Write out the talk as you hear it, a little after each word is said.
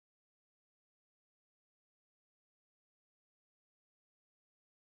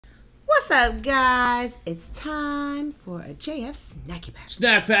What's up, guys? It's time for a JF Snacky Pack.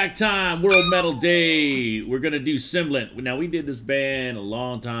 Snack Pack time, World Metal Day. We're going to do Semblant. Now, we did this band a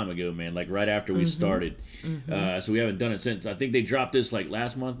long time ago, man, like right after we started. So we haven't done it since. I think they dropped this like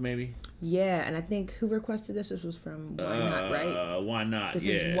last month, maybe. Yeah, and I think who requested this? This was from WHYNOT, right? WHYNOT, This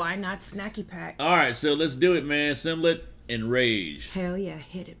is WHYNOT Snacky Pack. All right, so let's do it, man. Semblant, Enrage. Hell yeah,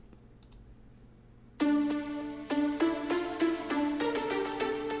 hit it.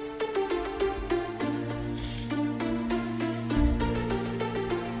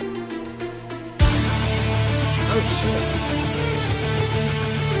 Oh shit.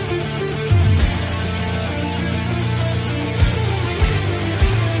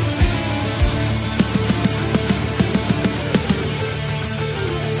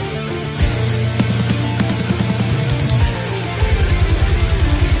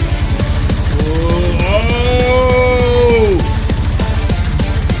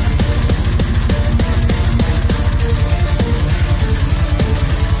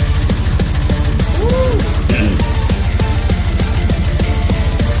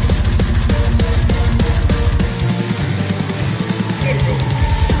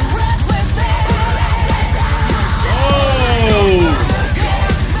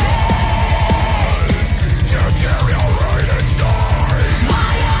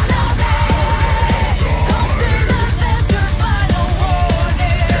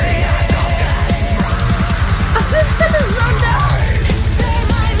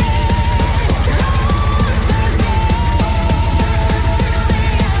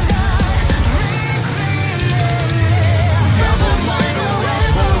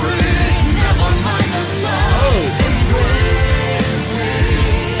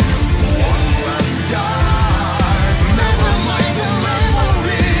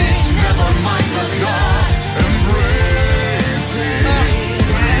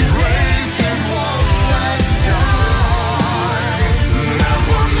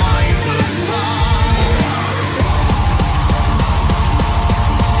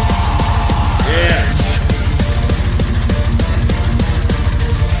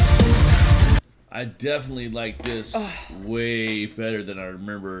 I definitely like this way better than I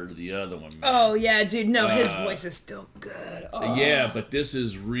remember the other one, man. Oh, yeah, dude. No, his voice is still good. Oh. Yeah, but this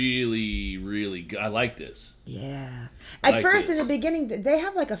is really, really good. I like this. Yeah. At first, in the beginning, did they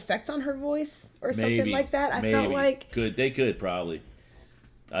have, like, effects on her voice or something like that? I felt like... They could, probably.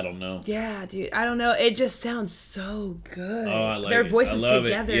 I don't know. Yeah, dude. I don't know. It just sounds so good. Oh, I like Their it. voices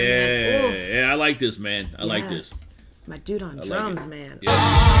together, man. Yeah, I like this, man. I like this. My dude on drums, man.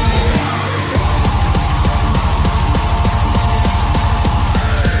 Yeah.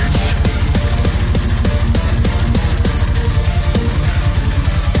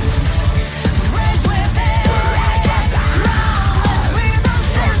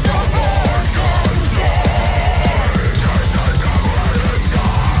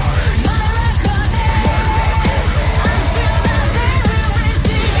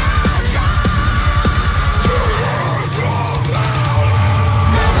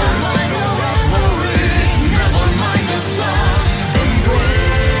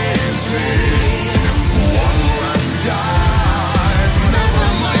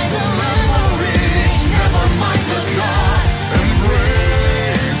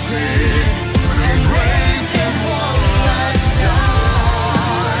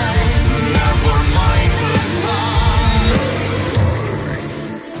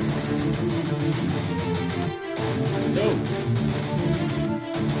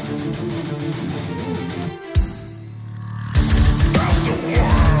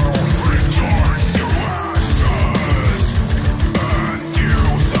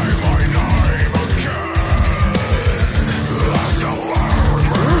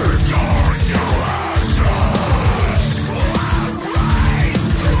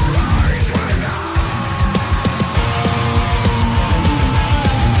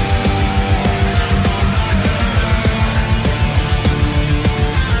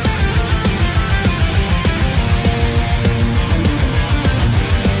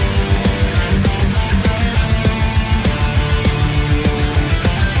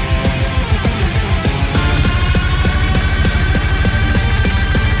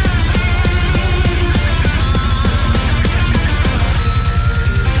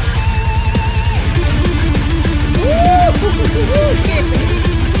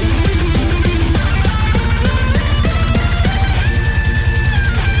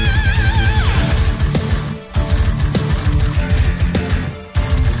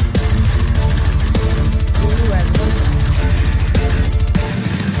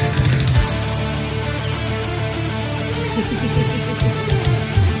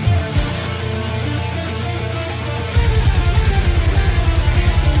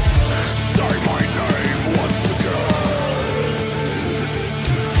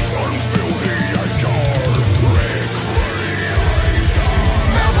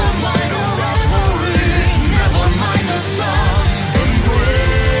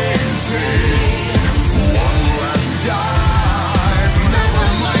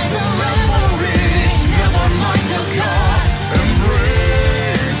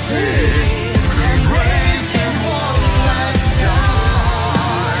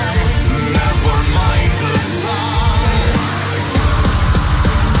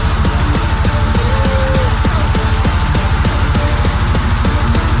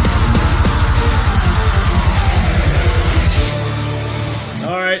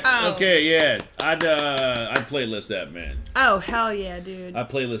 yeah. I'd playlist that, man. Oh, hell yeah, dude. I'd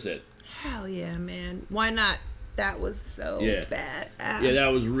playlist it. Hell yeah, man. Why not? That was so badass. Yeah,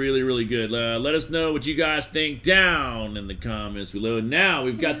 that was really, really good. Let us know what you guys think down in the comments below. Now,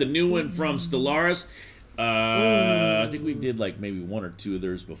 we've got the new one from Stellaris. I think we did like maybe 1 or 2 of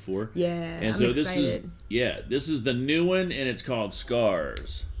theirs before. Yeah, and so this is the new one, and it's called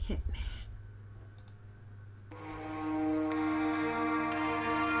Scars.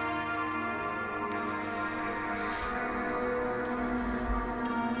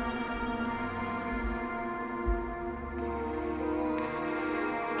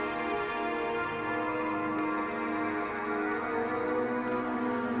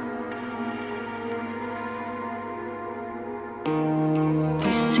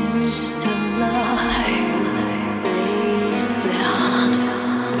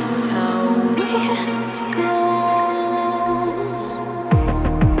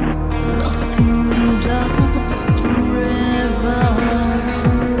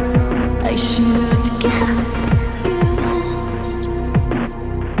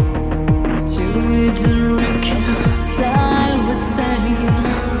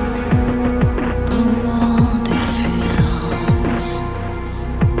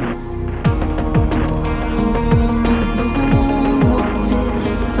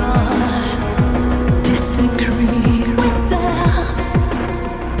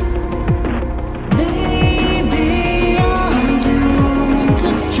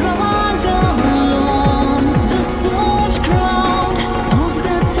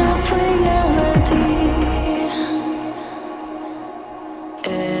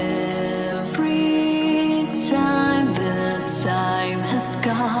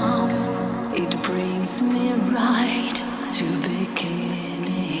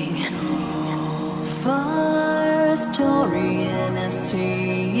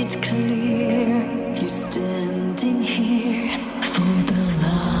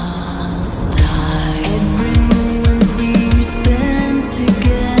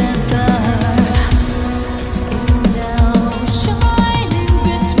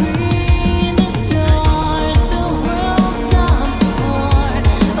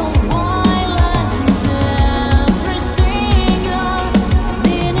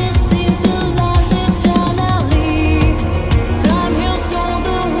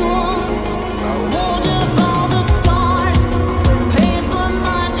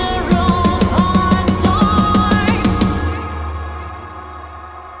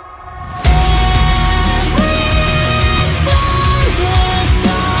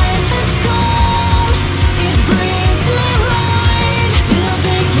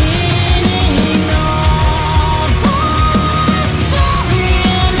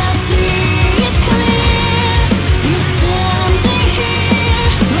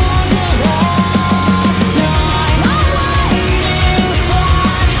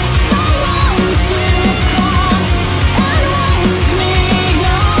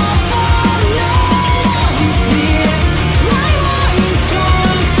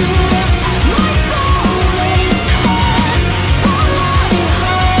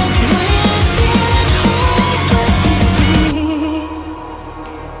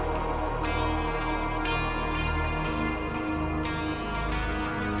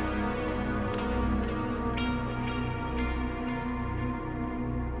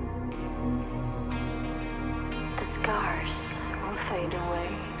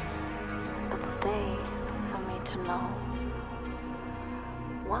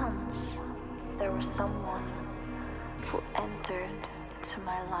 Once there was someone who entered into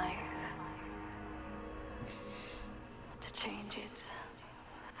my life to change it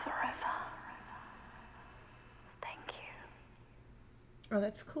forever. Thank you. Oh,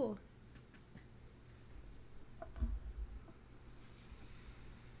 that's cool.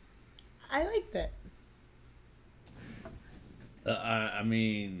 I like that. I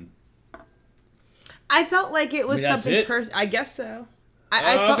mean, I felt like it was something personal. I guess so.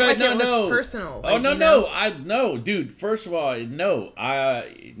 I felt like it was personal. Like, no, dude. First of all, no,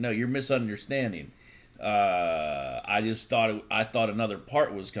 you're misunderstanding. I just thought I thought another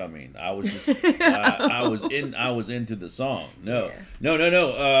part was coming. I was just I was into the song. No.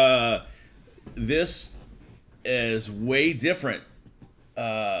 This is way different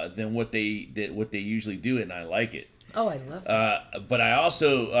than what they usually do, and I like it. Oh, I love it. But I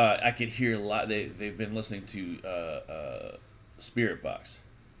also I could hear a lot. They've been listening to Spirit Box.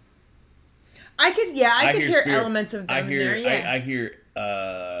 I could hear elements of them there. Yeah. I hear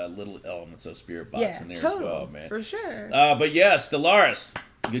little elements of Spirit Box in there as well, man. For sure. But yeah, Stellaris.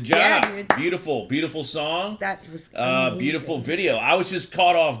 Good job. Yeah, dude. Beautiful song. That was amazing. Beautiful video. I was just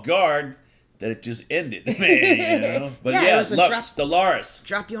caught off guard that it just ended, man. You know? But yeah, look, Stellaris.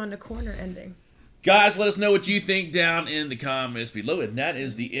 Drop you on the corner ending. Guys, let us know what you think down in the comments below. And that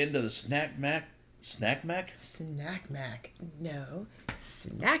is the end of the Snack Mac. Snack Mac? Snack Mac. No.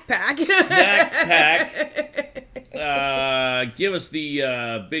 Snack Pack. Snack Pack. Give us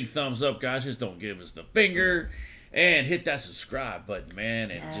the big thumbs up, guys. Just don't give us the finger. And hit that subscribe button,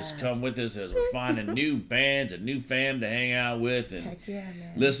 man. And just come with us as we're finding new bands and new fam to hang out with. And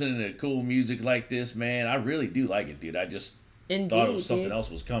listening to cool music like this, man. I really do like it, dude. I just... thought it was something else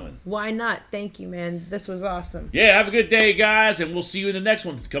was coming. Why not? Thank you, man. This was awesome. Yeah, have a good day, guys, and we'll see you in the next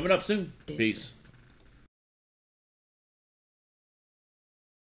one. It's coming up soon. Peace.